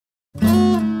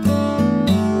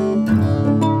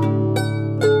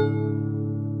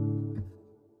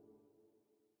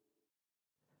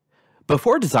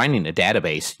Before designing a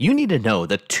database, you need to know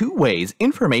the two ways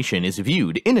information is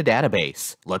viewed in a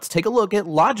database. Let's take a look at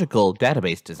logical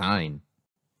database design.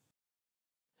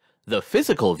 The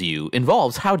physical view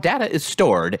involves how data is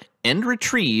stored and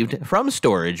retrieved from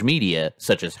storage media,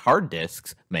 such as hard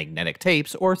disks, magnetic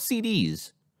tapes, or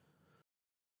CDs.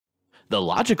 The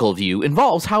logical view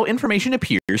involves how information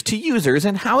appears to users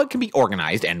and how it can be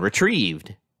organized and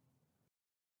retrieved.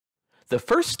 The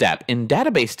first step in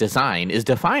database design is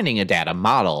defining a data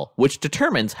model, which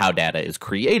determines how data is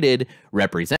created,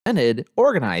 represented,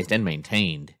 organized, and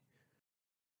maintained.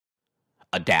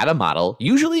 A data model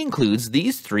usually includes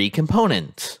these three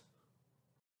components.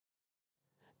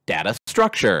 Data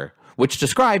structure, which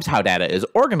describes how data is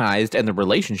organized and the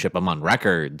relationship among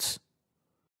records.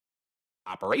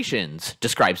 Operations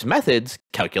describes methods,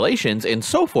 calculations, and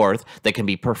so forth that can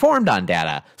be performed on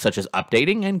data, such as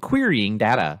updating and querying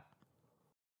data.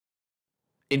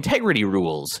 Integrity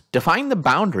rules define the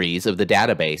boundaries of the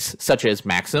database, such as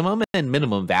maximum and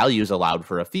minimum values allowed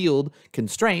for a field,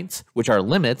 constraints, which are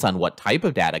limits on what type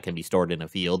of data can be stored in a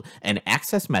field, and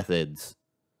access methods.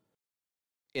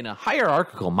 In a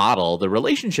hierarchical model, the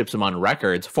relationships among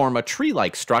records form a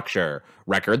tree-like structure.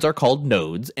 Records are called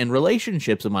nodes, and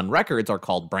relationships among records are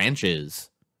called branches.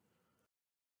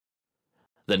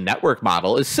 The network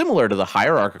model is similar to the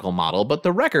hierarchical model, but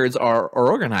the records are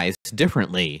organized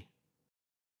differently.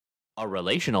 A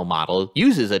relational model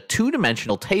uses a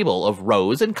two-dimensional table of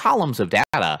rows and columns of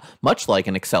data, much like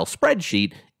an Excel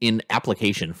spreadsheet in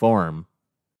application form.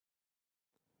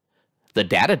 The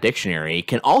data dictionary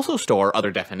can also store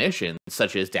other definitions,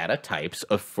 such as data types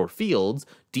for fields,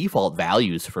 default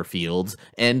values for fields,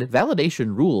 and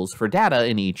validation rules for data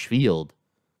in each field.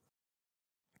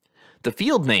 The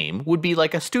field name would be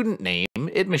like a student name,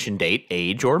 admission date,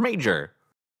 age, or major.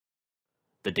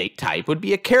 The date type would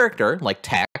be a character, like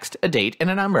text, a date, and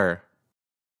a number.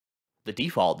 The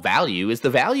default value is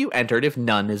the value entered if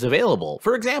none is available.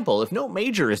 For example, if no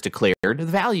major is declared, the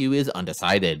value is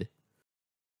undecided.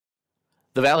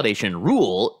 The validation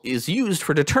rule is used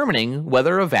for determining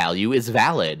whether a value is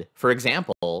valid. For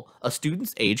example, a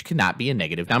student's age cannot be a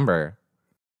negative number.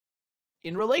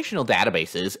 In relational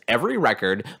databases, every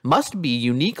record must be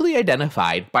uniquely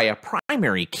identified by a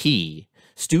primary key.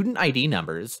 Student ID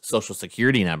numbers, social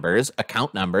security numbers,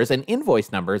 account numbers, and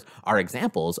invoice numbers are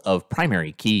examples of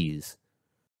primary keys.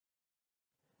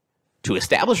 To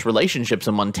establish relationships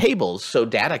among tables so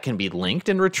data can be linked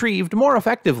and retrieved more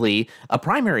effectively, a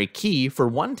primary key for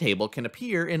one table can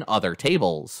appear in other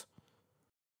tables.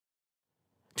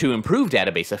 To improve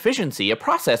database efficiency, a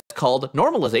process called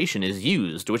normalization is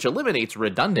used, which eliminates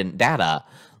redundant data,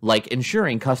 like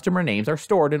ensuring customer names are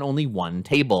stored in only one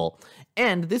table,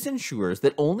 and this ensures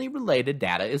that only related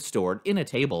data is stored in a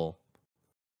table.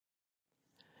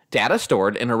 Data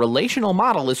stored in a relational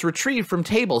model is retrieved from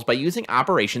tables by using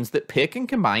operations that pick and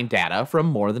combine data from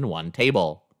more than one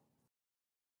table.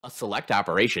 A select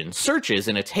operation searches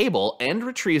in a table and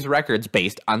retrieves records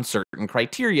based on certain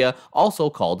criteria, also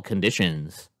called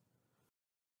conditions.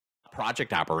 A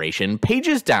project operation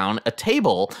pages down a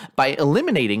table by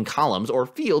eliminating columns or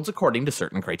fields according to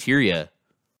certain criteria.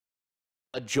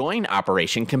 A join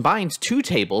operation combines two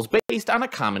tables based on a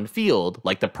common field,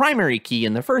 like the primary key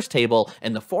in the first table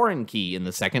and the foreign key in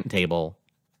the second table.